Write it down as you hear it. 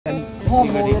ห้อง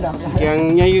มือดอกแกง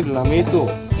ใหญ่ยืดละไม่ตู้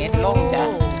เฮ็ดลงจ้ะ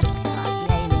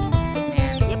แม่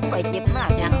เจ็บไปเจ็บมาก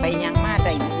ยังไปยังมาไ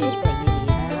ด้อีก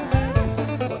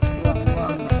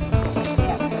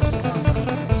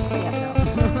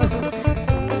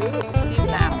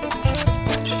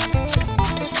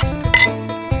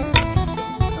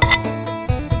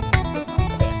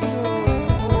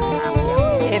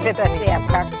เป็นตัวเสียบ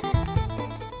ครับ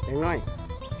เด็กน้อย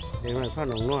ข้าว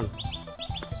หนองนอน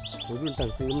ผมรุ่นตั้ง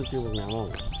ซื้อมันซื้อพวกหนามอง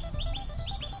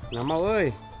หนามเอาเอ้ย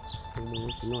มึง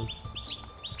สินอน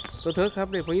ตัวเถิกครับ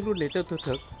เด็กพวกนี้รุ่นเด็กตัวเ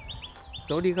ถิกส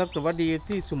วัสดีครับสวัสดี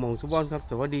ที่สุหมองสุบอนครับ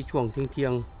สวัสดีช่วงเที่ย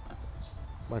ง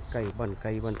บ้านไก่บ้านไท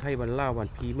ยบ้านล่าบ้าน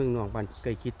พีเมืองหนองบ้านไ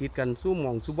ก่คิดติดกันสู้หม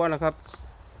องสุบอนแล้วครับ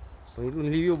พวกนี้รุ่น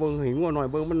รีวิวเบิ้งเห็นงัวหน่อย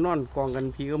เบิ้งมันนอนกองกัน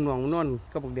พีกับหนองนอน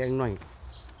กับบักแดงหน่อย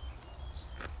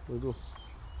ดู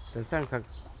แต่สร้างขัก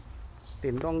เต้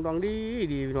นดองดี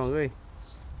พี่น้องเอ้ย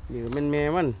นี่เป็นแม่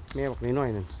มันแม่บักน้อย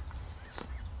ๆนั่น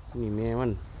นี่แม่มั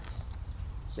น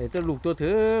แต่ตัวลูกตัวเถ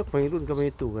อะไปรุ่นก็ไม่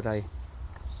ตู่กระได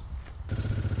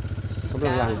กำลั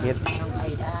งล้างเห็ด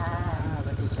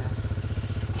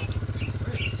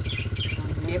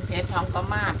เก็บเห็ดทองก็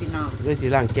มาพี่น้องด้วยสี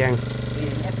ล้างแกง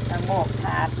เห็ดละโงกถ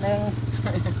าดนึง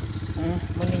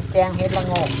มันมีแกงเห็ดละโ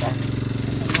งกจ้ะ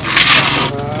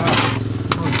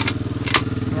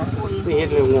ไม่เห็ด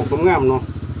เลยงอกงามเนาะ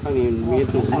ข้างนี้มี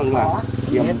ตู่ข้างหลัง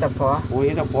เห็ดตะเพาะโอ้ยเ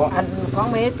ห็ดตะเพาะอันของ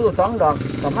เมตู่2 ดอก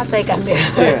ก็มาใส่กันเด้อ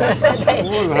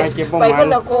ไปคน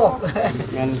ละโกก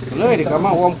งั้นเลยเดี๋ยวก็ม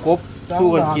าอ้อมกบสู้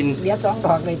กันกินเดี๋ยว2 ด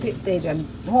อกเลยเตะกัน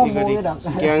ห้องมือดอก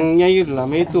แกงใหญ่ยืดละ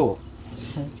ไม่ตู่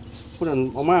ผู้นั้น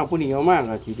เอามากผู้นี้เอามาก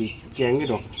อะทีดีแกงยี่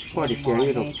ดอกพ่อดิแกง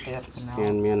ยี่ดอกแ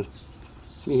มน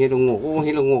มีเห็ดละโงกโอ้เ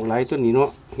ห็ดละโงกหลายตัวนี้เนาะ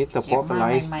เห็ดตะเพาะก็หลา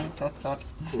ยใหม่สด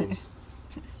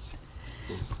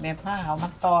แม่ผ้าเอามา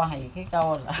ต่อให้คือเก่า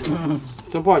ล่ะ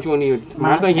เฉพาะช่วงนี้ม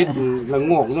าต้องเฮ็ดละโ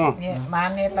งกเนาะมา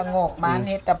เฮ็ดละโงกมาเ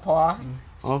ฮ็ดตะเพาะ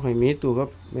อ๋อให้มีตู้ครับ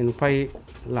เป็นไฟ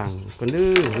หลังกันเด้อ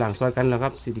หลังซอยกันแล้วครั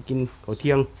บสิได้กินข้าวเ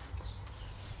ที่ยง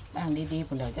ตั้งดีๆ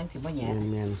พุ่นเด้อจังสิบ่แย่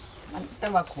แม่นมันแต่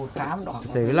ว่าขูดขามดอก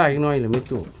ใส่เวลาอีกหน่อยหรือไม่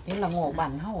ตู้เฮ็ดละโงกบ้า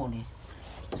นเฮานี่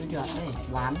สุดยอดเลย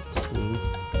หวาน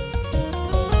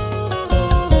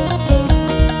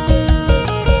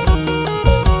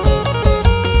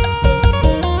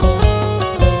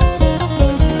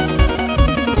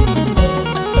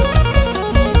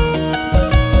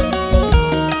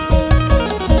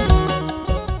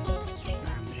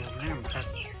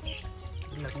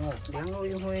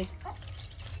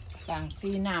ต่าง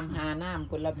พี่น้ำหาน้ำ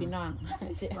คนละพี่น้อง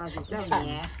มาสิเจ้าแ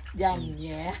ย่ยันแ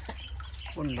ย่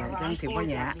คนเดียวจังสิบ่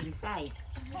แย่ใส่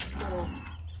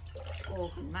โอ้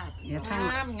ขึ้นมาก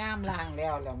งามล่างแล้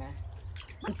วนะ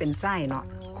มันเป็นไส้เนาะ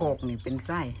โคกนี่เป็นไ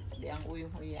ส้เดี๋ยวอุ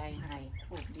ยไอให้โค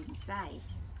กดินไส้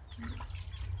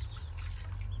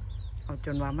เอาจ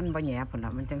นว่ามันบ่แย่ผลละ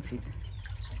มันจังสิ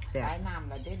แซ่บน้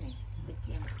ำละเด้นี่ได้เ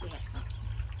กียงแซ่บ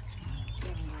เกี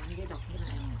ยงหวานเยอะดอกนี่แหล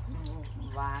ะ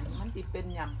หวานมันติเป็น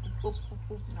ยำปุ๊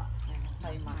บเนาะใส่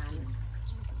มัน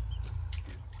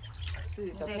ซื้อ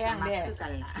กับแพงแน่กั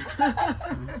นล่ะ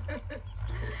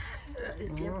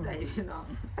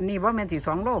อันนี้ว่าแม่นที่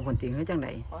2 โลผลจริงคือจังไ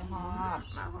ด๋ม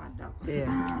าฮอดดอกเด้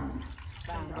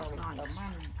บางดอกน้อยมั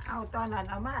นเอาตอนนั้น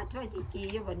เอามาช่วยจี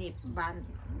อยู่บ่นี่บาน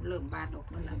เริ่มบานออก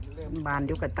มันแล้วบานอ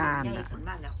ยู่กับตาน่ะบ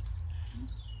านแล้ว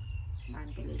บาน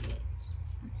ไปเรื่อย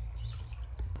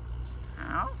เอ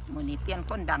ามื้อนี้เปลี่ยน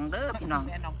คนดังเด้อพี่น้องเ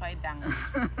ปลี่ยนออกไปดัง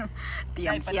เตรีย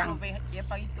มเสียงไปเก็บ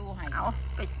ไปตู้ให้เอา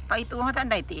ไปตู้เฮาท่าน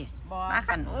ใดติมา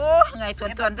ขันโอ้ไงต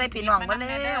วนๆได้พี่น้องมาแ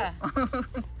ล้ว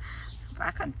ปลา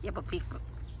ขันเก็บบักพริ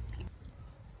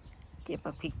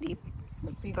กดิบ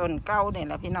ต้นเก่าเนี่ยแ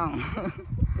หละพี่น้อง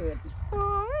เกิด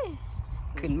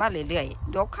ขึ้นมาเรื่อย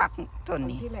ๆดกคักต้น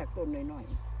นี้ที่แรกต้นน้อย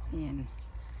ๆนี่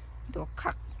ดก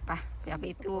คักไปเอาไป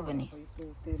ตู้บ่นี่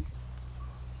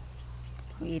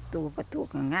มีตู้ประตู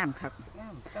งามครับ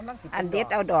อันเด็ด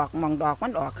เอาดอกมองดอกมั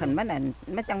นออกขึ้นมันนั่น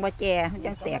มันจังบ่แก่มัน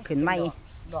จังแตกขึ้นใหม่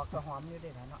ดอกกระหอมอยู่ได้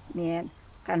แล้วเนาะเนี่ย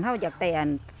กันเฮาอยากแต่อัน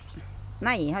ใน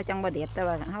เฮาจังบ่เด็ดแต่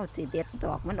ว่าเฮาสิเด็ดด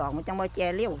อกมันออกมันจังบ่แก่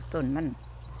เร็วต้นมัน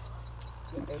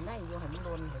ไปในอยู่ให้มันโด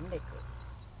นเห็นเด็ก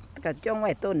ก็จ้องไ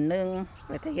ว้ต้นนึงไ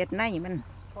ว้ถ้าเฮ็ดในมัน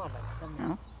พอแล้วเอา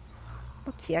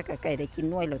ปักเขียก็ใกล้ได้กิน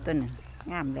น้อยแล้วต้น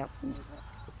งามแล้ว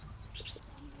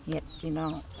เห็ดพี่น้อ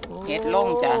งเห็ดลง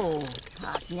จ้ะถ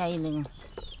าดใหญ่หนึ่ง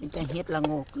มีแต่เห็ดละโ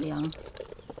งกเหลือง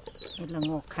เห็ดละโ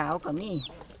งกขาวก็มี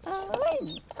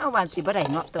เอาวันสิบอะไร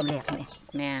เนาะตัวแรกนี่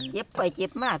แม่นเจ็บไปเจ็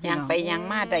บมากยังไปยัง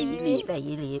มาได้อีหลี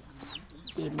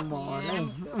ตีนหมอเลย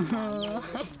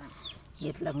เ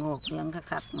ห็ดละโงกเหลือง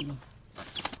คักๆมัน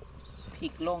พริ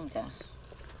กลงจ้ะ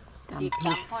ตำพริก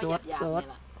สด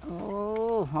โอ้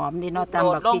หอมดีเนาะต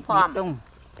ำแบบพริกลง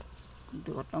โด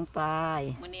ดลงไป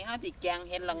มื้อนี้เฮาสิแกง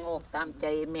เฮ็ดละโงกตามใจ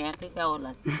แม่คือเก่าล่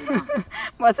ะ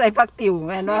มาใส่ผักติ๋วแ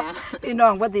ม่เนาะพี่น้อ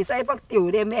งว่าสิใส่ผักติ๋ว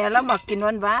เด้แม่แล้วมักกิน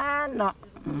หวานๆเนาะ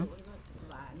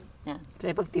ใส่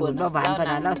ผักติ๋วบ่หวานปาน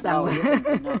นั้นเราสั่ง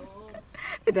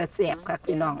เป็นแต่แซ่บค่ะ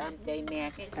พี่น้อง ตามใจแม่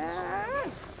คือ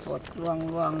ปวดรวง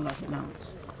เนาะพี่น้อง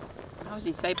เฮา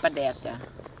สิใส่ปลาแดกจ้ะ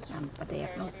น้ำปลาแดก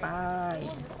ลงไป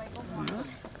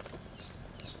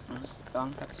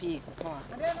 2กับพี่ก็พอ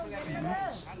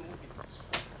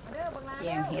แก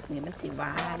งเห็ดนี่มันสิหว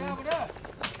าน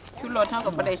ชูรสเฮา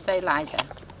ก็บ่ได้ใส่หลายจ้ะ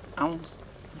เอา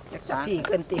จักพี่เ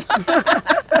กินติ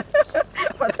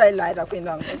บ่ใส่หลายดอกพี่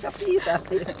น้องจักพี่ซะ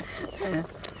ติ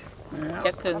จ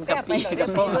ะครึ่งกับพี่ก็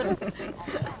พอ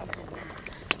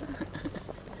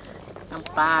น้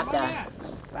ำปลาจ้ะ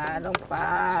ปลาลงไป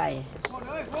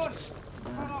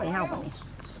ไปเฮาบัดนี้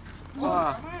พอ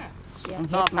แกง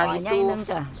เห็ดหน่อยใหญ่นึง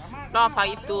จ้ะ รอผัก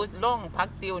อีตูลงผัก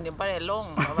ติวเนี่ยบ่ได้ลง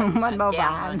เพราะว่า มันบ่หว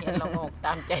าน เฮ็ดละโงกต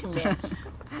ามใจแม่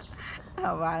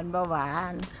หวานบ่หวา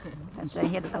นอันใส่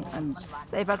เห็ดแล้วมัน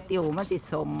ใส่ผักติ๋วมันสิ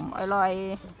สมอร่อย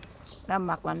น้ำห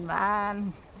มักหวาน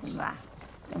ๆเห็นว่า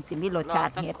จังสิมีรสชา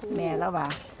ติเห็ดแม่แล้วว่า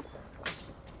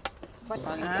ผัก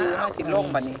อีตูเฮาสิลง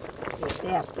บัดนี้ แ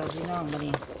ซ่บตัวพี่น้องบัด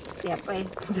นี้แซ่บไป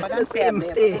บ่ทันแซ่บเล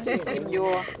ยซิมอยู่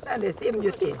นั่นเดี๋ยวซิมอ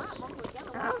ยู่ติ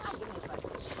เอา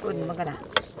คนมันก็ได้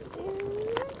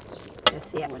จะแ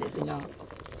ซ่บเลยพี่น้อง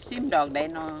ซิมดอกใด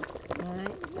เนาะ เอ้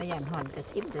ยมาหยานห่อนกับ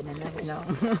ซิมตัวนั้นนะพี่น้อง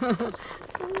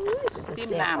ซิม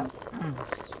น้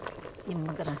ำ ซิม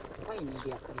มันก็ได้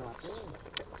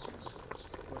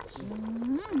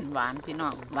หวานพี่น้อ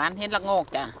งหวานเฮ็ดละโงก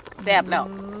จ้ะแซ่บแล้ว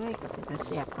เอ้ยก็เป็นแต่แ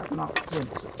ซ่บครับเนาะเพิ่น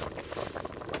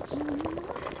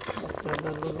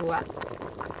รัวๆ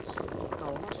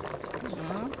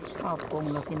ข้าวปรุง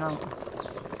แล้วพี่น้อง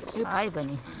ไอ้บัด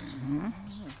นี้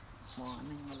หม้อ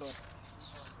นึงมาโลด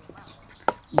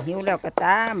หิวแล้วก็ต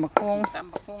ามมาคง ต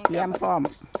ำบักหุ่ง เตรียมพร้อม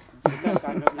ตำ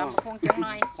บักหุ่งจังห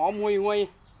น่อย หอมงวย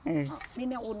เออ มี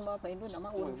แนวอุ่นบ่ไปรุ่นเอาม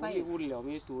าอุ่นไฟ มีอุ่นเหลียว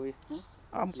มีตุ้ย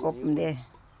อ้อมกบมันเด้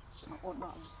มาอุ่นบ่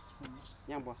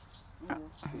ย่างบ่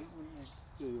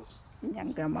อยู่ ยัง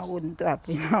ก็มาอุ่นตัว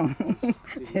พี่น้อง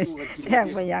อยู่กันกิน แท่ง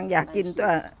ไปยังอยากกินตัว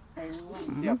ไอ้ม่วง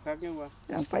เสียบครับยังบ่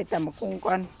ยังไปตำบักหุ่ง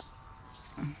ก่อน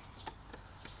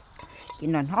กิน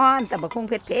หนอนฮ้อนตำบักหุ่ง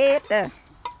เผ็ดเด้อ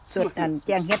สดอันแจ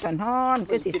งเฮ็ดหนอนฮ้อน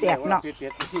คือสิแซ่บเนาะ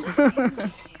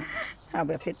เอาแ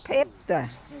บบเผ็ดๆตัว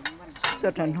ส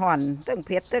ดหนอนๆตั้งเ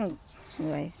ผ็ดตั้งเห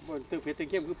นื่อย บ่ตึกเผ็ดตึก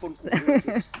เข้มคือปนกุ้ง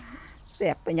แซ่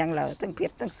บไปยังเราตั้งเผ็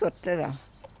ดตั้งสดเด้อ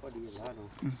พอดีแล้วเนาะ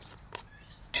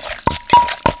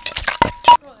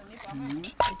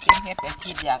กินเฮ็ดแต่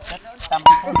คิดอยากจะตำ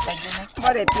บักหุ่งใส่อยู่ใน บ่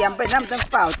ได้เตรียมไปน้ำตั้ง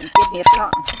เปล่าจึงเก็บเห็ดเนา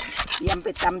ะเตรียมไป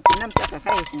ตำกินน้ำจักระไ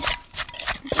ข่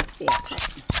เสียบครับ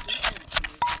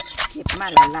เก็บมา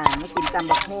หลายๆไม่กินตำ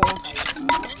บักหุ่ง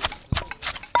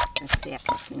เสียบค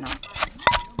รับพี่น้อง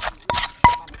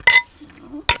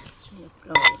เรียบ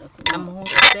ร้อยแล้วพี่น้อง ตำบักหุ่ง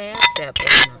แซ่บเล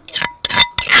ยนะ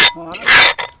หอม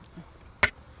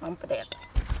หอมประเด็ด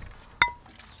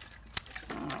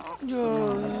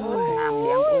น้ำเ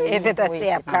ลี้ยงเป็นแต่เสี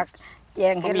ยบครับแจ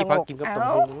ง เขา เห็ด มี ละ ผั ง ก ก กินกับ เอา ต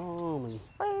ำบักหุ่งมัน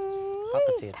ผักเก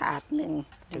ษตร ถาดหนึ่ง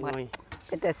จังหน่อย เ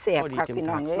ป็นแต่เสียบครับพี่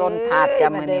น้อง ล้นถาดจ้ะ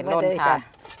มื้อนี้ล้นถาด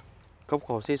กับข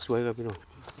อสวยๆครับพี่น้อง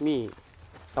มี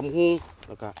ตำหุ่งแ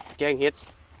ล้วก็แกงเห็ด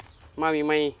มามีไ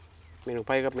หมเมนูไ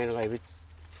ผ่กับเมนูไก่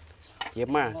เก็บ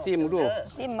มาซิมดู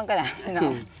ซิมมันก็ได้พี่น้อ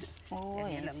งโอ้ย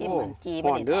ซิมมันจี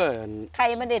ห่อนเด้อ ไข่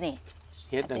มันได้นี่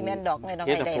เฮ็ด ที่แม่นดอกไม่ดอก เ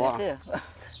ฮ็ด ไม่ ตะ ได้ เพาะ นะคือ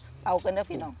เอากันเด้อ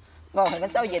พี่น้องบอกให้มัน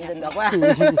เศร้าเย็นจนดอกว่า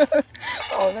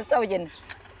โอ้ยมันเศร้าเย็น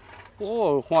โอ้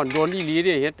ห่อนโดนอีหลีเ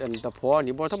ด้เฮ็ดอันตะเพาะ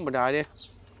นี่บ่ธรรมดาเด้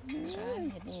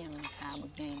เฮ็ดนี่ยังขาบั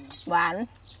กใหญ่ หวาน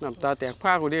น้ำตาแตกพ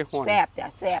ากกูเด้ห่อน แซ่บจ้ะ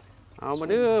แซ่บ เอามา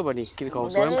เด้อบัดนี้กินข้าว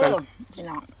สวยกัน เด้อพี่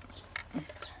น้อง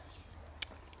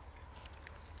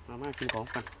มากินของ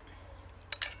กัน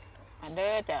อันเด้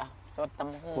อจ้ะสดต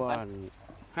ำบักหุ่ง กว่า กัน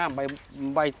ห้าม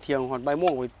ใบเที่ยงหอดใบม่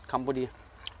วงไปคำพอดี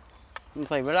มัน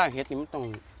ใส่เวลาเฮ็ดนี่มันต้อง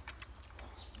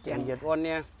เจียนเย็ดอ่อนเ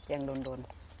นี่ย แจงโดน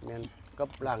แม่นกับ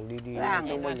ล้างดี ล้าง ๆ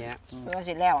ต้องบ่แหะ ๆเพื่อ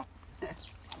สิแล้ว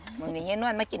มื้อนี้ยายนว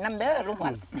ลมากินน้ำเด้อลุงหวั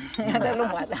ดเด้อลุง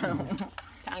หวัด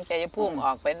ทางใจจะพุ่มอ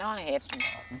อกไปน้อยเฮ็ด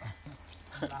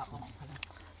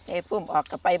เอ้ปุ้มออก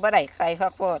ก็ไปบ่ได้ใครคั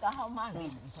กโพด ก็เฮามานี่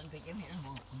เพิ่นไปเก็บเฮ็ด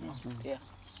เดี๋ยว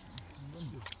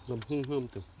ลมหึ่ม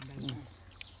ๆตึม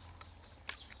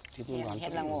ที่มันหวาน เฮ็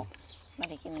ดละโงกไม่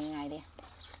ได้กินง่ายๆเด้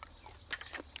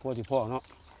พอที่พ่อเนาะ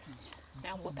แน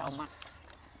วผู้เฒ่ามัก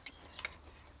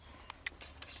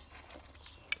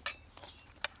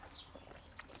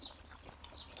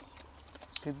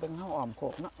คือเบิ่งเฮาอ้อมโค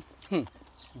กเนาะ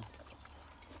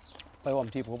ไปอ้อม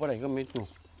ที่ผมบ่ได้ก็ไม่ถูก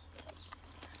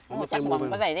จักหมอง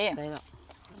บ่ได้เด้ ได้แล้ว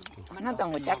มันต้อง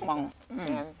รู้จักหมอง แ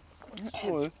ม่น โ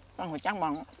อ้ย ต้องหัวจังมอ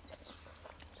ง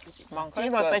ขี่ ขี่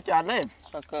ร ร ถ ถ ไป ไปจอดเลย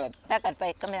ก็เกิด ถ้ากันไป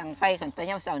กำลังไปขันไป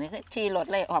ย่ำเสานี่คือขี่รถ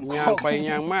เลยอ้อม ย่างไป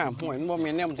ย่างมาห่วยมันบ่แม่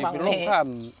นแนวมันสิเป็นโรคข้าม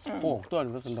โอ้ตัว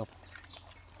นี้ก็สนุก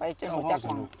ไปจนหัวจักม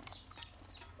อง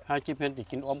หาจิเพิ่นสิ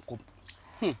กินอ้อมกบ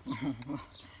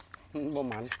บ่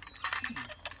หมัน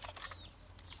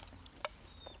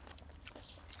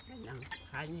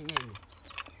ขายนี่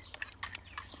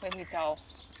เป็นที่เจ้า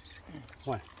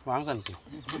ห่วยวางซั่นสิ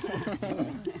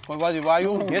ข่อยว่าสิว่าอ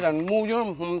ยู่เฮ็ดอันหมู่อยู่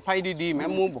มันไผดีๆแม่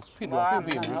หมู่บอกพี่ดอก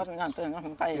พี่ นั่น นะ รถงานตื่นก็ผ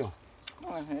มไป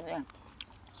เห็นเนี่ย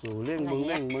อยู่เล่ง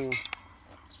มึง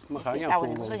มาขายยาม เจ้า สู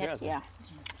ง นี่ ล มัน ง ก็เฮ็ด แค่ เกียร์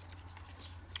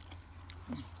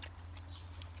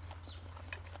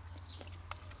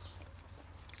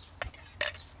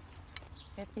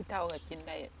เฮ็ดที่เจ้าก็กินไ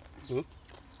ด้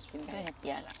กิน ก็ ได้ เฮ็ดเ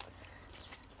กียร์ล่ะ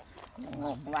ง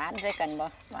กหวานใส่กันบ่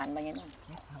หวานบ่ยังนั่น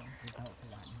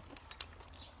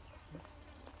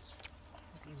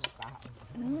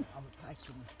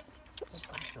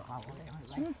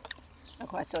แล้ว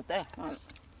ขอสดเด้อ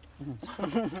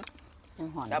ยัง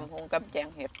หอน ดำหงกับแจง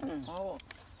เห็ดโอ้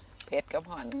เผ็ดกับ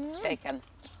ห่อนใกล้กัน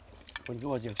เพิ่นก็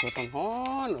ว่าสิตัวต้องฮ้อ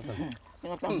นว่าซั่น ยัง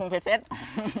ต้องคงเผ็ด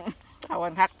ๆเอาวั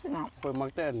นพักพี่น้อง ข่อยมัก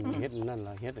แต่เฮ็ดนั่น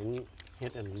ล่ะเฮ็ดอันนี้เฮ็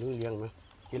ดอันเลี้ยงมั้ย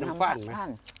เฮ็ดน้ำฟ้านมั้ย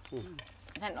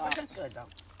ท่านออก เกิดดอก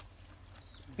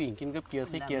ปิ้งกินกับเกี๊ยว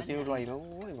ใส่เกี๊ยวสิอร่อยแล้วโ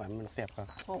อ้ยหวานมันแซ่บครับ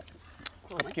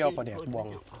กับเกี๊ยวปลาแดกบอง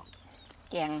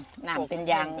แกงน้ำเป็น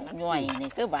ยางหน่วยนี่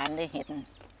คือหวานได้เห็ด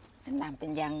น้ำเป็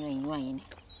นยางหน่วยนี่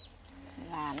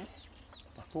หวาน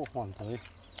พวกหอมเลย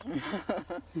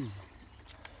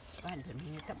บ้านเพิ่น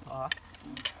มีตะพอ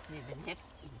นี่เป็นเฮ็ด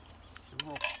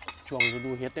ช่วงฤ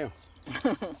ดูเฮ็ดเนี่ย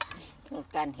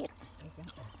การเห็ด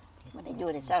มันได้อยู่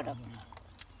ได้เศร้าดอก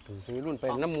ถึงซื้อรุ่นไป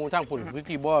น้ำหมูทางพุ่นวิ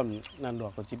ธีบ่อนนั่นดอ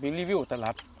กก็สิไปรีวิวตลา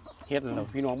ดเฮ็ดนั่นแหละ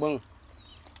พี่น้องเบิ่ง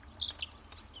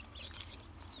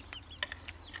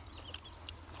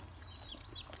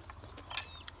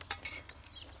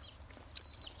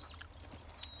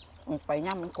ไป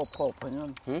ย่ำมันกบๆเพิ่นนั่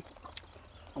น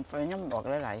ไปย่ำออก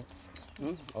หลาย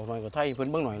เอาหน่อยก็ไทยเพิ่น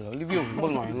เบิ่งหน่อยแล้วรีวิวเบิ่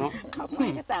งหน่อยเนาะ ๆออกหน่อย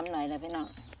ก็ตามหน่อยนะพี่น้อง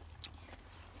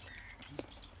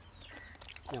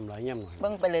ย่ำหลายย่ำหน่อย เ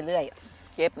บิ่งไปเรื่อย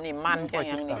เก็บนี่มันจัง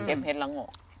ยังนี่เก็บเห็ดละโงก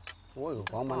โอ้ย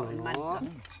ของมันเนาะ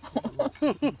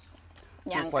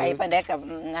ๆย่างไปไปได้กับ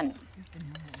นั่น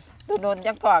ดูโดน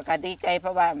จังพ่อก็ดีใจเพร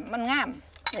าะว่ามันงาม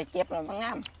ได้เจ็บแล้วมันง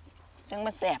ามจัง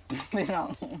มันแสบพี่น้อง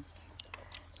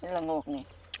นี่ละโงกนี่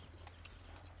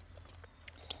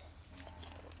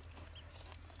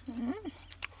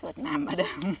สวดน้ำมาเด้อ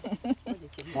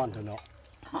ฮ้อนเถอะเนาะ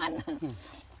หอน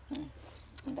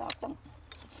ดอกต้อง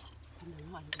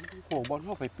โอ้บ่เฮ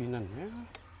าไปปีนั้นแหม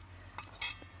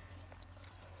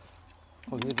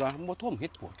ข่อยคิดว่าบ่ท่วมเฮ็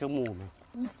ดปวกจังหมู่แม่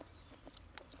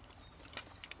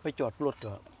ไปจอดรถ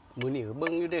ก็มื้อนี้ก็เบิ่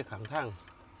งอยู่เด้ข้างทาง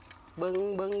เบิ่ง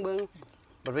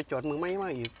บัดไปจอดมือไม้มา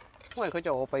อีกห้วยเขาจะ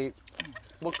เอาไป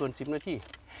บ่เกิน10นาที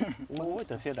โอ้ยแ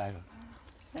ต่เสียดายครับ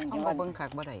เอามาเบิ่งคัก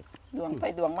บ่ได้ดวงไป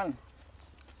ดวงมัน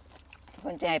ค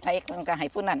นใจไผคนก็ให้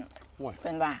ผู้นั้นเ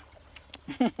ป็นว่า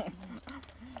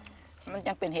มัน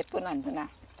จังเป็นเห็ดผู้นั้นพุ่นนะ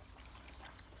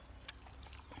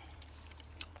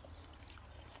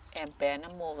แอมแปรน้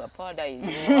ำโมกับพ่อใดอยู่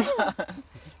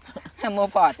หมู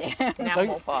ปอดเด้ น้ำ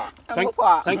โมปอ หมูป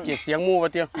อด สังเกตเสียงหมู่ว่า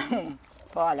เตี้ย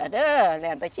พอแล้วเด้อแล่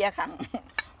นไปเชียร์ขัง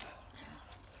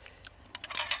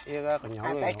เอ๊ะก็เหงา อ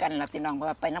า เล ศัย ย กันล่ะพี่น้องเพราะ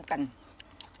ว่าไปน้ำกัน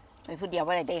ไปผู้เดียว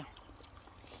บ่ได้เด้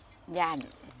ย่าน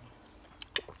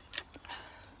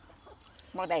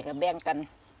บ่ได้ก็แบ่งกัน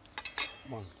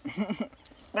บ่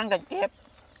แบ่งกันเก็บ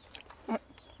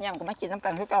ย่ำก็มากินน้ำกั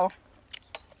นคือเก่า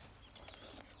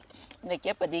ได้เ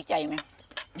ก็บก็ดีใจไหม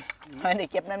ได้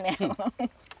เก็บนั่นแม่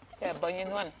แกบยิน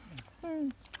วัน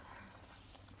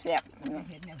แซ่บ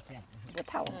เฮ็ดแนวแซ่บ บ่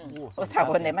เท่าบ่เท่า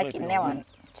คนได้มากินแนวอัน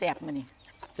แซ่บมื้อนี้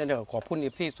เดี๋ยวขอบคุณ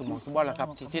FC สมองสุบอลแล้วครับ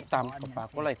ที่ติดตามก็ฝาก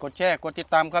กดไลค์กดแชร์กดติด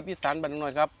ตามครับอีสานบ้านหน่อ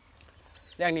ยครับ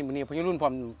แรกนี้มื้อนี้พญรุ่นพร้อ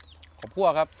มขอบคุณ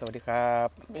ครับสวัสดีครับ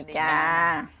ดีจ้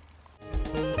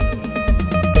า